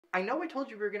I know I told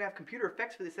you we were going to have computer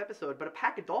effects for this episode, but a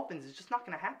pack of dolphins is just not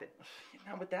going to happen.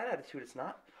 Now, with that attitude, it's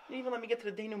not. You didn't even let me get to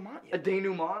the denouement yet. A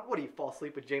denouement? What, do you fall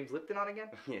asleep with James Lipton on again?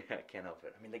 Yeah, I can't help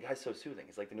it. I mean, the guy's so soothing.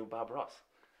 He's like the new Bob Ross.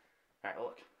 All right,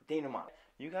 look. Denouement.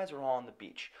 You guys are all on the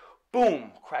beach.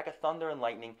 Boom! Crack of thunder and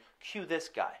lightning. Cue this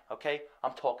guy, okay?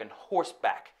 I'm talking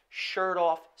horseback. Shirt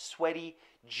off, sweaty,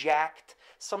 jacked,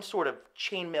 some sort of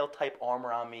chainmail type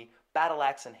armor on me, battle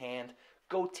axe in hand,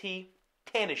 goatee,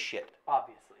 tan as shit.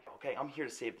 Obviously. Okay, I'm here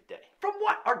to save the day. From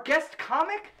what? Our guest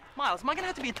comic? Miles, am I gonna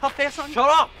have to be a tough ass on you? Shut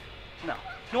up! No.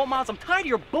 You know what, Miles? I'm tired of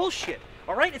your bullshit.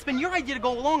 All right? It's been your idea to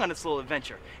go along on this little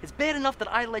adventure. It's bad enough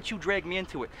that I let you drag me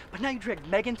into it, but now you dragged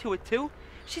Meg into it too?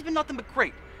 She's been nothing but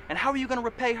great. And how are you gonna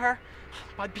repay her?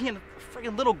 By being a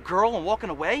friggin' little girl and walking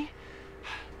away?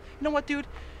 You know what, dude?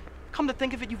 Come to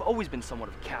think of it, you've always been somewhat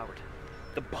of a coward.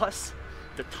 The bus,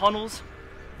 the tunnels,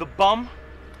 the bum.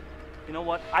 You know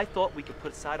what? I thought we could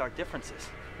put aside our differences.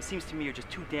 It seems to me you're just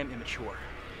too damn immature.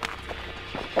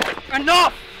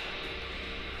 Enough!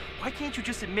 Why can't you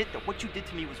just admit that what you did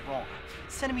to me was wrong?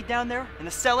 Sending me down there in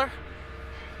the cellar?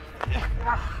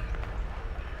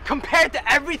 Compared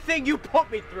to everything you put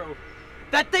me through,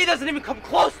 that day doesn't even come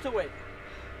close to it!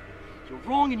 You're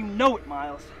wrong and you know it,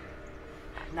 Miles.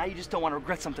 Now you just don't want to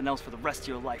regret something else for the rest of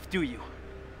your life, do you?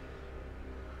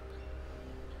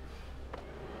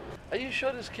 Are you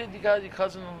sure this kid you got, your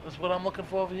cousin, is what I'm looking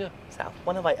for over here? Sal,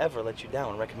 when have I ever let you down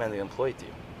and recommended an employee to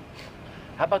you?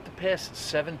 How about the past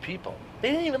 7 people?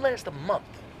 They didn't even last a month.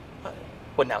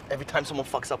 What now, every time someone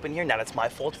fucks up in here, now that's my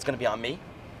fault, it's gonna be on me?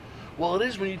 Well, it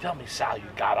is when you tell me, Sal, you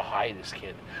gotta hire this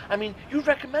kid. I mean, you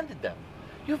recommended them.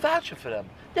 You voucher for them.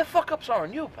 Their fuck-ups are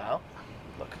on you, pal.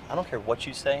 Look, I don't care what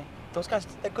you say. Those guys,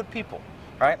 they're good people,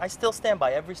 all right? I still stand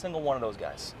by every single one of those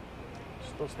guys.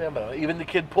 Still stand by them. Even the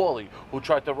kid Paulie, who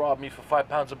tried to rob me for 5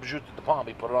 pounds of prosciutto de Parma,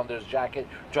 he put it under his jacket,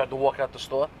 tried to walk out the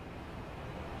store.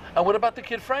 And what about the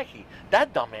kid Frankie?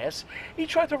 That dumbass, he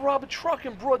tried to rob a truck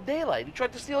in broad daylight. He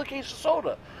tried to steal a case of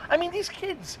soda. I mean, these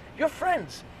kids, your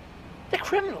friends, they're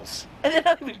criminals, and they're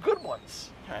not even good ones.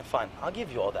 All right, fine, I'll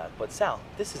give you all that. But Sal,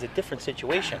 this is a different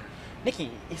situation.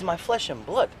 Nicky, he's my flesh and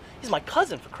blood. He's my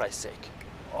cousin, for Christ's sake.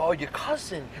 Oh, your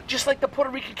cousin. Just like the Puerto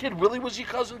Rican kid, Willie was your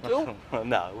cousin too?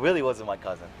 No, Willie wasn't my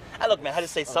cousin. Hey, look, man, I had to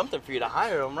say something for you to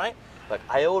hire him, right? Look,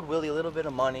 I owed Willie a little bit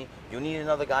of money. You need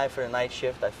another guy for the night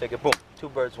shift. I figured, boom, 2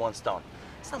 birds, 1 stone.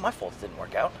 It's not my fault it didn't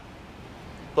work out.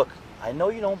 Look, I know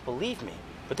you don't believe me,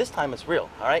 but this time it's real,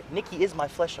 all right? Nicky is my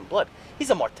flesh and blood.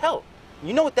 He's a Martel.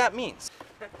 You know what that means.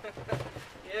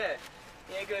 Yeah,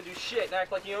 he ain't gonna do shit and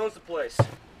act like he owns the place.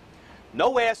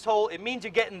 No, asshole, it means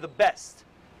you're getting the best.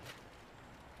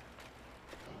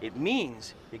 It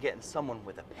means you're getting someone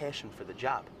with a passion for the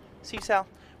job. See, Sal,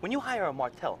 when you hire a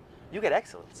Martel, you get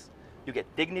excellence. You get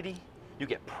dignity, you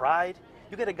get pride,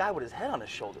 you get a guy with his head on his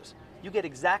shoulders. You get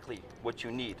exactly what you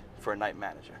need for a night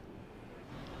manager.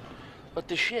 But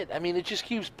the shit, I mean, it just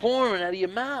keeps pouring out of your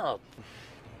mouth.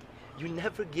 You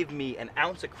never give me an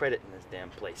ounce of credit in this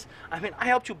damn place. I mean, I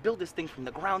helped you build this thing from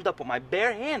the ground up with my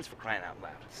bare hands, for crying out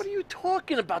loud. What are you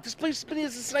talking about? This place has been here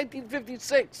since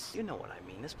 1956. You know what I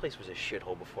mean. This place was a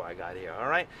shithole before I got here, all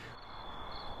right?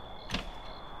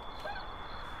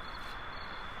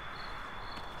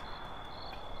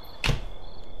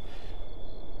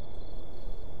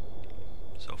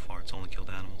 So far, it's only killed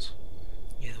animals.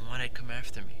 Yeah, then why'd they come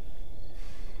after me?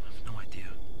 I have no idea.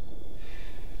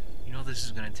 You know this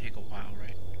is gonna take a while,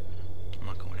 right? I'm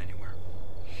not going anywhere.